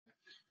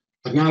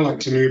I'd now like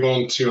to move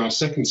on to our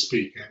second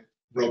speaker,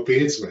 Rob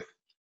Beardsworth.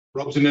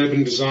 Rob's an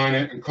urban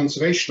designer and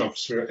conservation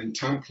officer and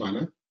town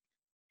planner.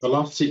 The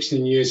last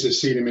 16 years have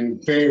seen him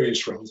in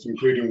various roles,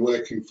 including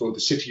working for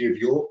the City of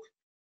York,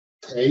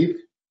 Cave,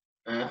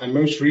 and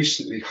most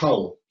recently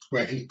Hull,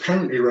 where he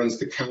currently runs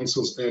the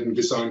council's urban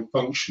design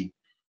function.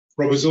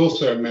 Rob is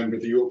also a member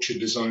of the Yorkshire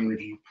Design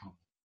Review panel.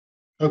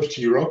 Over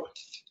to you, Rob.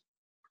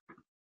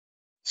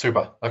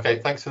 Super. Okay,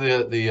 thanks for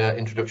the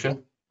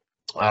introduction.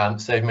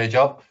 Saved me a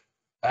job.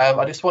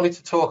 I just wanted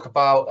to talk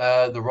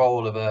about the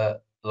role of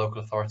a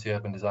local authority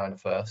urban designer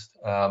first.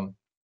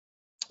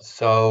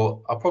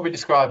 So I'll probably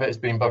describe it as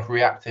being both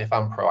reactive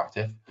and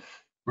proactive.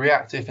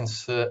 Reactive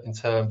in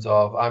terms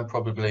of I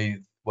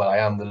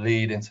am the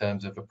lead in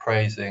terms of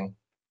appraising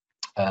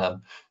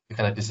the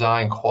kind of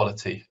design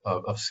quality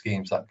of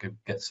schemes that could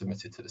get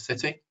submitted to the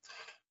city,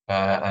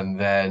 and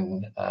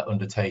then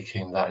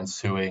undertaking that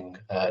ensuing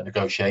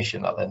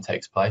negotiation that then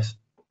takes place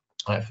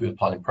through the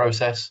planning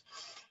process.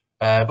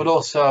 But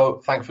also,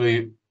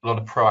 thankfully, a lot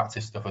of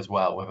proactive stuff as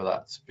well, whether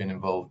that's been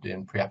involved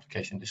in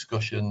pre-application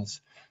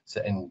discussions,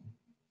 setting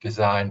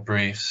design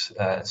briefs,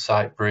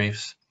 site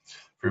briefs,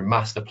 through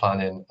master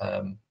planning,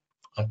 and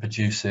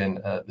producing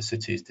the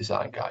city's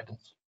design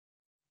guidance.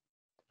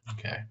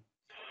 Okay.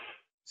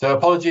 So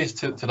apologies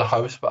to the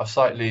host, but I've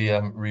slightly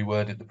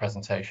reworded the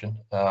presentation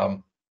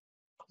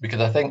because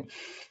I think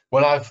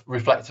when I've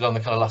reflected on the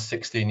kind of last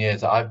 16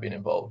 years that I've been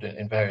involved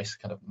in various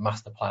kind of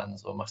master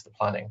plans or master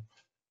planning,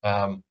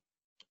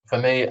 for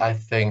me, I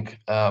think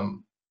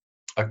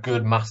a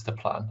good master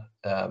plan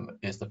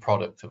is the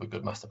product of a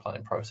good master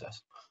planning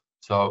process.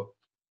 So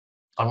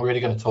I'm really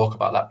going to talk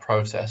about that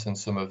process and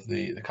some of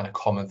the kind of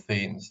common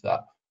themes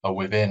that are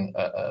within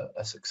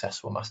a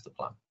successful master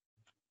plan.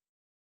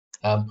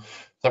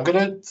 So I'm going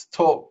to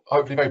talk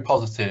hopefully very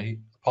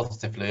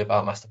positively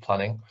about master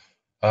planning.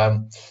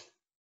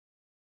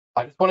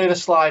 I just wanted a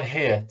slide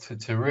here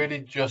to really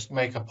just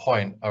make a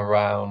point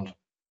around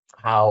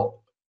how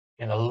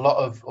in a lot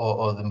of,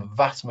 or the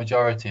vast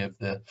majority of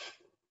the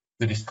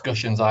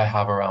discussions I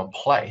have around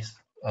place,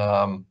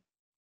 a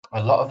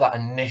lot of that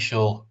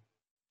initial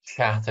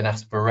chat and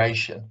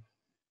aspiration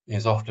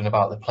is often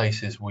about the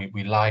places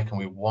we like and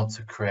we want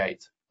to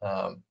create.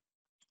 And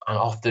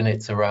often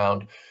it's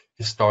around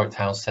historic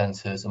town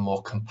centres and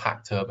more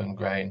compact urban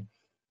grain,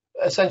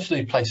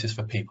 essentially places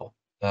for people.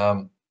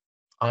 And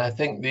I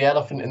think the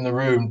elephant in the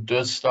room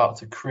does start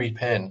to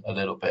creep in a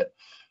little bit.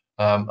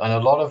 And a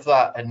lot of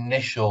that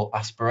initial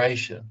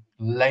aspiration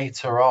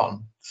later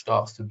on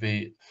starts to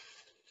be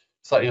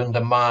slightly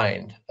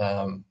undermined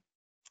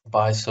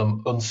by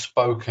some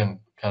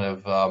unspoken kind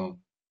of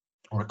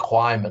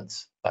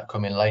requirements that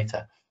come in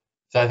later.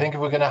 So I think if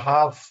we're going to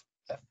have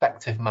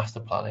effective master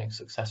planning,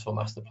 successful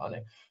master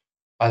planning,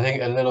 I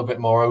think a little bit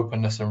more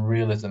openness and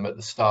realism at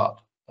the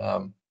start.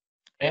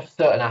 If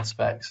certain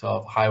aspects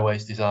of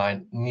highways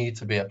design need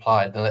to be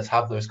applied, then let's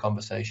have those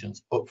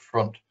conversations up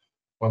front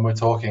when we're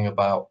talking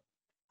about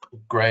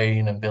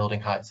grain and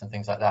building heights and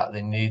things like that.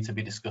 They need to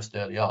be discussed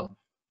early on,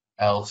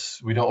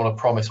 else we don't want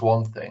to promise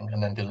one thing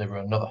and then deliver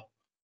another.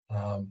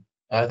 And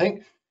I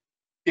think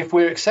if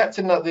we're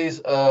accepting that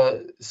these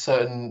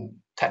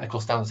certain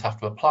technical standards have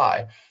to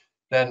apply,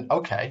 then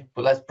okay,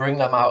 but let's bring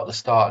them out at the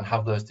start and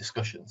have those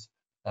discussions,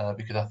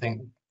 because I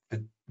think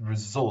the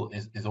result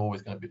is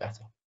always going to be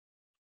better.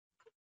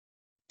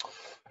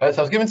 So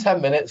I was given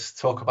 10 minutes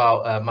to talk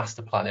about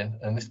master planning,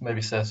 and this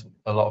maybe says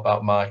a lot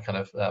about my kind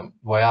of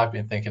way I've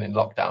been thinking in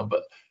lockdown,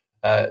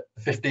 but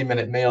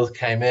 15-minute meals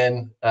came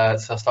in,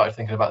 so I started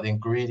thinking about the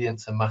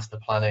ingredients and master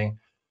planning.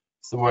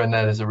 Somewhere in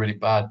there's a really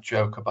bad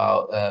joke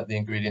about the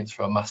ingredients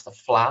for a master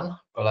flan,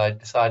 but I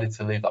decided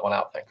to leave that one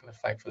out,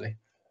 thankfully.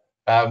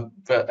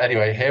 But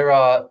anyway, here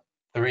are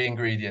 3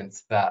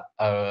 ingredients that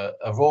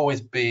have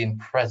always been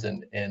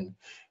present in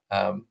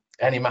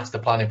any master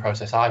planning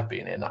process I've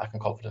been in that I can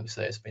confidently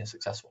say has been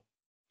successful.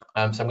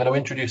 So I'm going to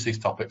introduce these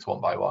topics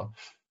one by one.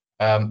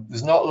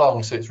 There's not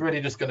long, so it's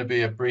really just going to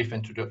be a brief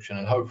introduction,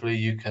 and hopefully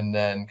you can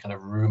then kind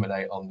of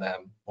ruminate on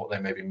them, what they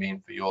maybe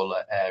mean for your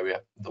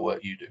area, the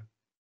work you do.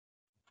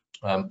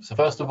 So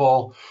first of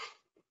all,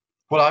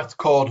 what I've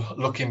called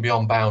looking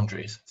beyond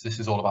boundaries. So this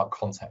is all about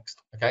context,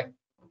 okay?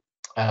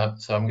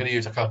 So I'm going to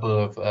use a couple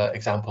of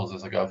examples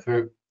as I go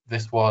through.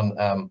 This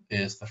one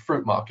is the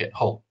fruit market,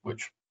 Hull,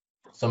 which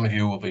some of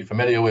you will be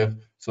familiar with.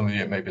 Some of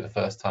you, it may be the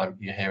first time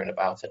you're hearing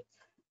about it.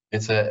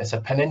 It's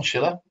a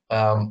peninsula,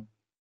 and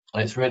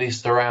it's really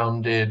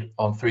surrounded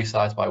on 3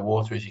 sides by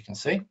water, as you can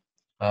see.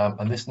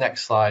 And this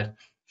next slide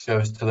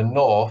shows to the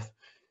north,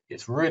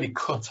 it's really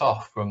cut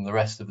off from the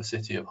rest of the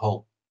city of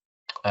Hull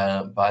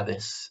by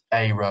this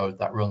A road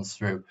that runs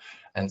through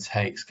and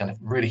takes kind of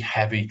really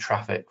heavy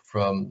traffic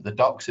from the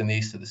docks in the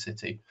east of the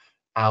city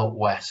out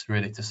west,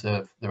 really to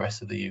serve the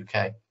rest of the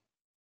UK.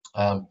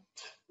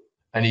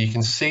 And you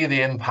can see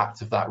the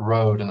impact of that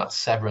road and that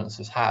severance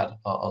has had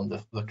on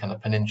the kind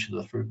of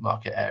peninsula fruit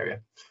market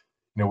area.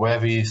 You know,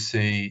 wherever you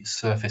see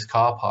surface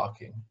car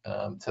parking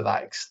to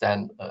that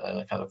extent and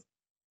a kind of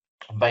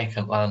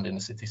vacant land in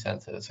the city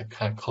centre, it's a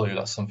kind of clue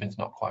that something's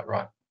not quite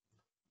right.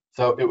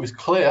 So it was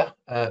clear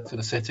to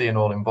the city and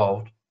all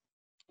involved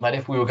that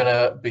if we were going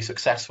to be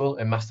successful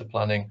in master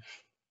planning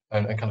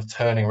and kind of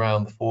turning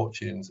around the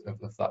fortunes of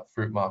that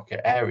fruit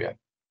market area,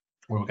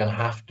 we were going to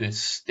have to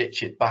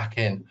stitch it back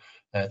in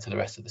to the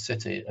rest of the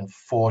city and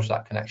forge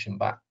that connection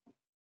back.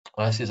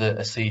 And this is a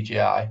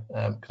CGI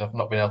because I've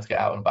not been able to get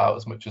out and about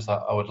as much as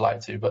I would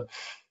like to, but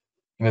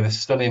this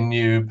stunning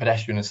new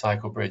pedestrian and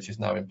cycle bridge is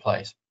now in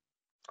place,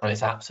 and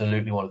it's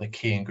absolutely one of the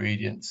key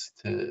ingredients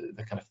to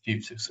the kind of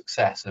future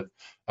success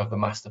of the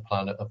master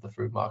plan of the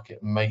fruit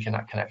market, making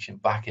that connection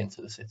back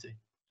into the city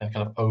and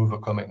kind of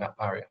overcoming that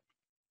barrier.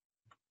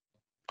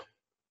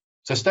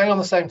 So staying on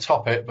the same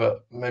topic,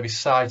 but maybe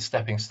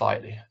sidestepping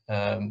slightly,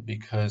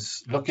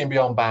 because looking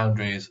beyond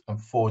boundaries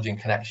and forging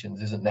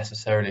connections isn't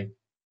necessarily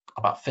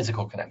about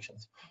physical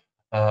connections.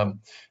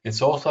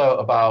 It's also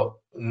about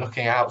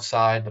looking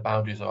outside the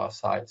boundaries of our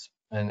sites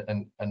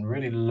and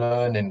really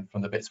learning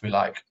from the bits we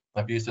like.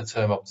 I've used the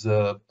term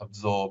observe,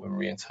 absorb, and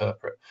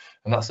reinterpret,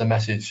 and that's the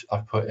message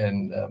I've put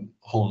in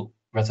Hull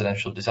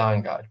Residential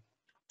Design Guide.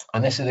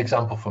 And this is an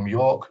example from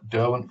York,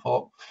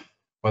 Derwentthorpe,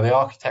 where the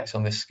architects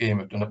on this scheme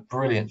have done a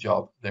brilliant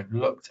job. They've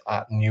looked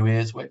at New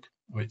Earswick,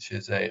 which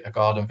is a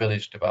garden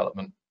village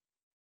development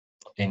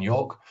in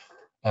York,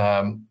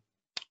 an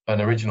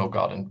original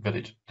garden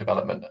village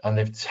development, and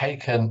they've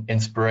taken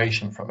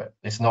inspiration from it.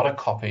 It's not a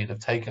copy, they've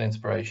taken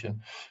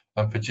inspiration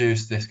and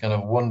produced this kind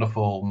of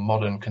wonderful,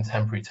 modern,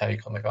 contemporary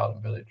take on the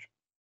garden village.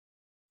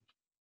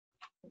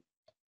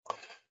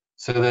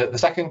 So the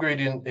second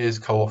ingredient is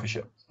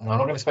co-authorship. I'm not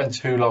going to spend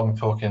too long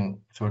talking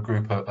to a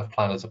group of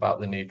planners about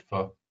the need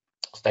for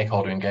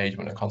stakeholder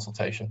engagement and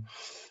consultation,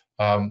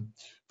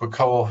 but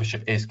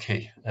co-authorship is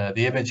key.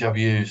 The image I've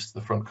used,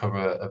 the front cover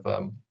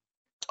of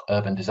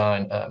Urban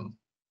Design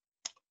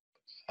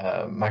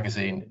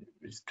magazine,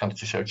 is kind of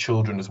to show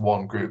children as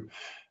one group,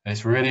 and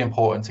it's really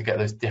important to get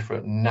those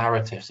different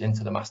narratives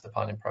into the master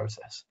planning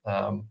process.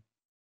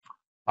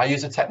 I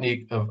use a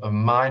technique of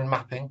mind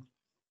mapping,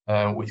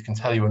 which can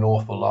tell you an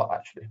awful lot.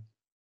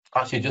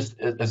 Actually, just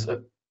as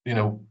a,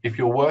 if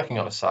you're working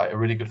on a site, a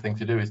really good thing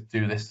to do is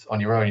do this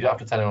on your own. You don't have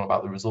to tell anyone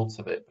about the results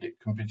of it, but it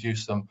can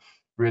produce some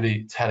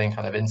really telling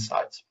kind of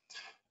insights.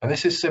 And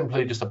this is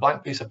simply just a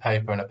blank piece of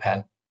paper and a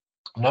pen.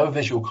 No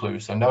visual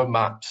clues, so no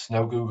maps,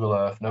 no Google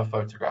Earth, no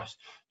photographs,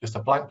 just a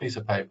blank piece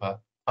of paper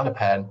and a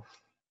pen,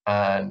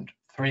 and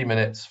 3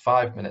 minutes,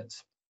 5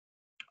 minutes,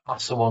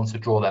 ask someone to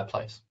draw their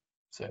place.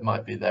 So it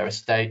might be their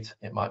estate,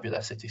 it might be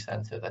their city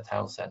centre, their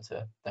town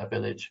centre, their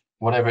village,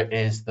 whatever it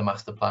is the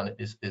master plan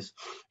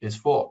is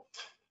for.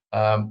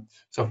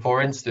 So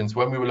for instance,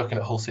 when we were looking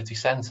at Hull City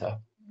Centre,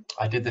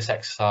 I did this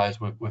exercise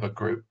with a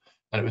group,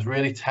 and it was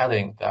really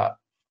telling that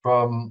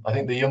from, I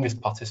think the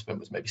youngest participant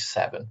was maybe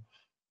 7,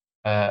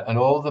 and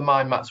all the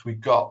mind maps we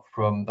got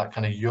from that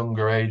kind of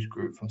younger age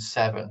group, from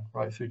 7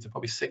 right through to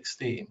probably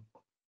 16,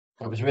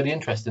 it was really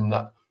interesting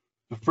that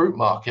the fruit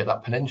market,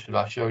 that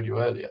peninsula I showed you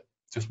earlier,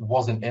 just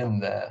wasn't in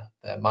their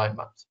mind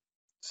maps.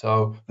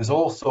 So there's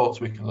all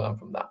sorts we can learn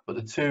from that. But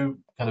the two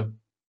kind of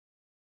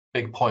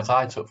big points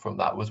I took from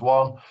that was,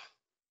 one,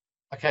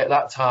 okay, at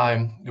that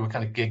time there were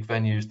kind of gig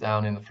venues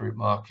down in the fruit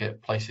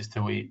market, places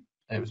to eat.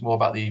 It was more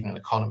about the evening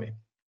economy.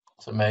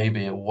 So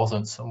maybe it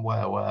wasn't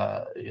somewhere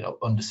where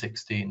under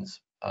 16s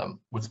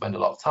would spend a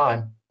lot of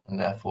time, and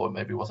therefore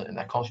maybe it wasn't in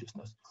their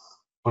consciousness.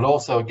 But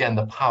also, again,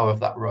 the power of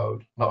that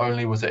road. Not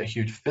only was it a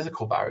huge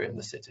physical barrier in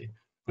the city,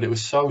 but it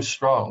was so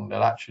strong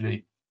that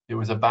actually it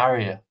was a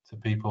barrier to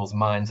people's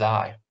mind's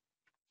eye.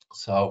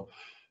 So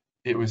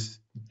it was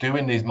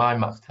doing these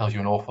mind maps tells you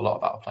an awful lot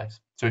about a place.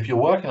 So if you're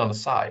working on a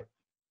site,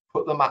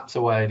 put the maps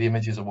away, the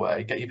images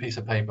away, get your piece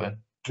of paper,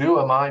 do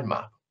a mind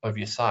map of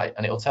your site,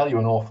 and it'll tell you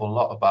an awful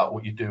lot about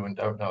what you do and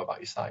don't know about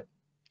your site.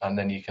 And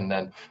then you can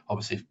then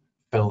obviously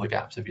fill the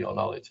gaps of your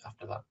knowledge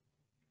after that.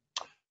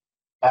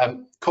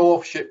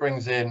 Co-authorship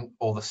brings in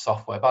all the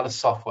software. By the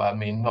software, I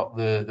mean not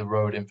the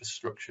road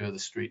infrastructure, the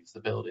streets, the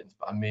buildings,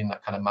 but I mean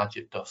that kind of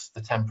magic dust,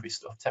 the temporary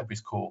stuff.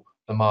 Temporary's cool.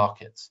 The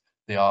markets,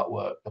 the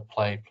artwork, the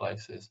play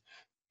places,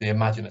 the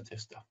imaginative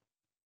stuff.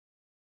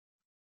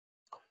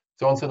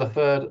 So on to the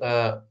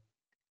third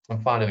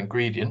and final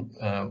ingredient.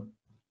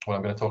 What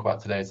I'm going to talk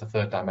about today is the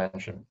third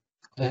dimension.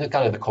 This is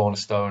kind of the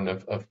cornerstone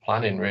of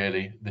planning,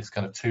 really, this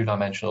kind of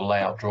two-dimensional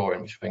layout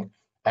drawing, which I think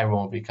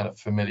everyone will be kind of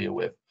familiar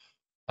with.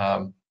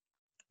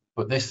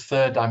 But this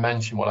third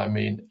dimension, what I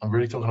mean, I'm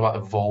really talking about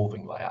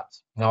evolving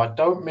layouts. Now, I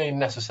don't mean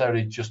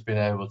necessarily just being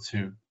able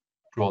to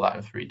draw that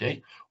in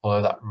 3D,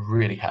 although that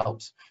really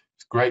helps.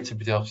 It's great to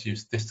be able to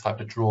use this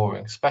type of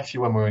drawing, especially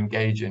when we're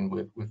engaging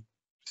with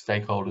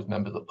stakeholders,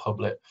 members of the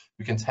public.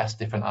 We can test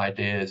different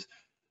ideas,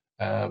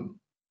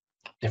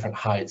 different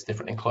heights,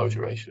 different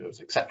enclosure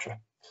ratios, etc.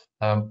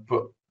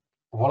 But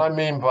what I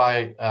mean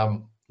by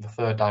the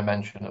third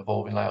dimension,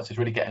 evolving layouts, is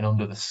really getting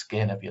under the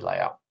skin of your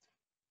layout.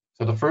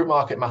 So the fruit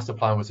market master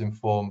plan was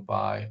informed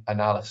by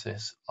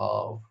analysis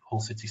of Hull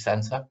City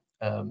Centre,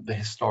 the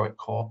historic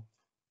core.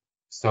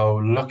 So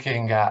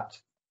looking at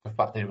the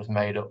fact that it was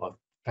made up of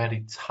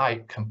fairly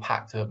tight,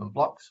 compact urban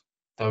blocks.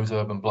 Those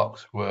urban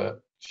blocks were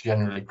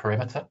generally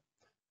perimeter,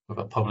 with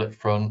a public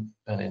front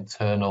and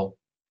internal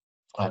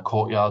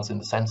courtyards in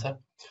the centre.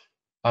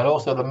 And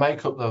also the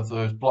makeup of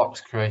those blocks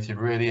created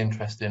really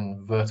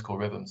interesting vertical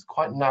rhythms,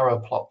 quite narrow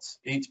plots,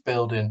 each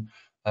building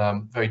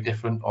very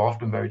different, or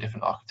often very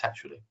different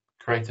architecturally,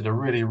 created a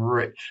really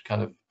rich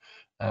kind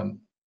of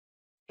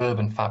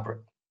urban fabric.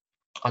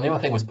 And the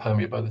other thing was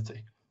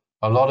permeability.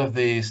 A lot of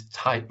these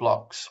tight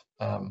blocks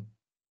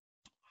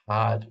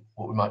had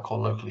what we might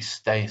call locally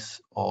stace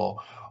or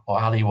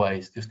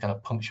alleyways just kind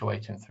of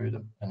punctuating through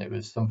them. And it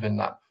was something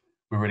that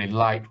we really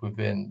liked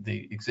within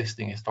the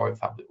existing historic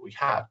fabric we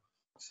had.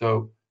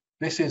 So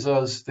this is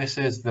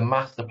the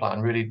master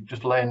plan, really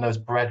just laying those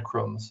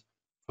breadcrumbs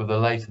for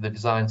the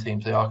design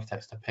teams, the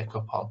architects to pick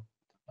up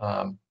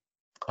on.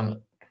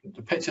 And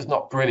the picture's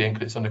not brilliant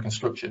because it's under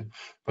construction,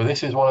 but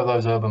this is one of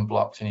those urban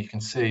blocks, and you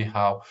can see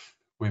how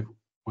we've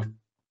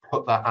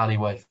put that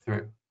alleyway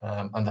through,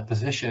 and the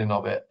positioning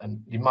of it,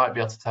 and you might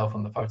be able to tell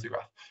from the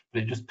photograph,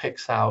 but it just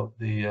picks out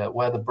the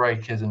where the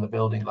break is in the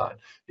building line.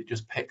 It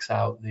just picks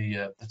out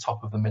the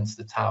top of the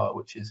Minster Tower,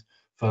 which is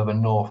further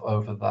north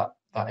over that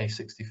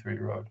A63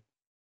 road.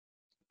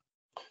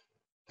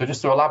 So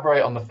just to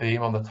elaborate on the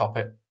theme, on the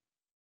topic,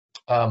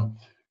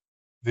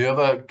 the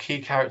other key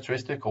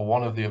characteristic, or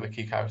one of the other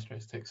key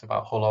characteristics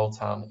about Hull Old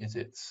Town, is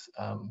its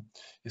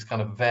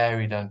kind of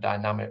varied and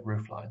dynamic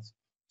roof lines.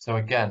 So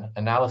again,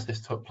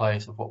 analysis took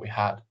place of what we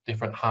had,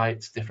 different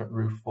heights, different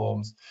roof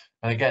forms.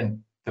 And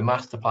again, the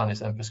master plan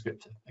is then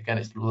prescriptive. Again,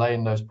 it's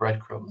laying those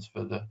breadcrumbs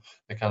for the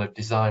kind of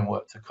design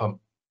work to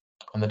come.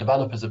 And the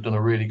developers have done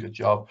a really good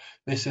job.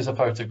 This is a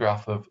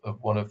photograph of a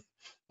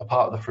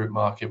part of the fruit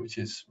market, which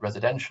is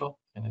residential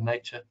in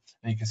nature.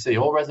 And you can see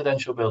all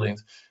residential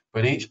buildings,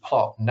 but each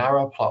plot,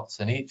 narrow plots,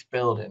 and each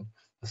building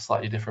a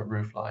slightly different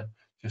roof line,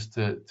 just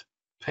to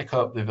pick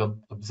up, they've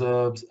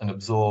observed and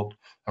absorbed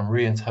and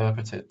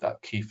reinterpreted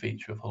that key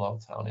feature of Hull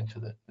Old Town into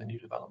the new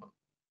development.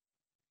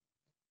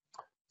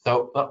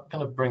 So that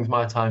kind of brings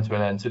my time to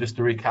an end. So just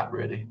to recap,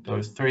 really,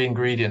 those three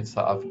ingredients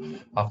that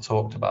I've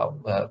talked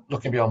about: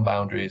 looking beyond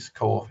boundaries,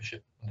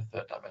 co-authorship, and the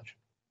third dimension.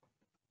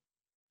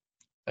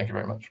 Thank you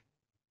very much.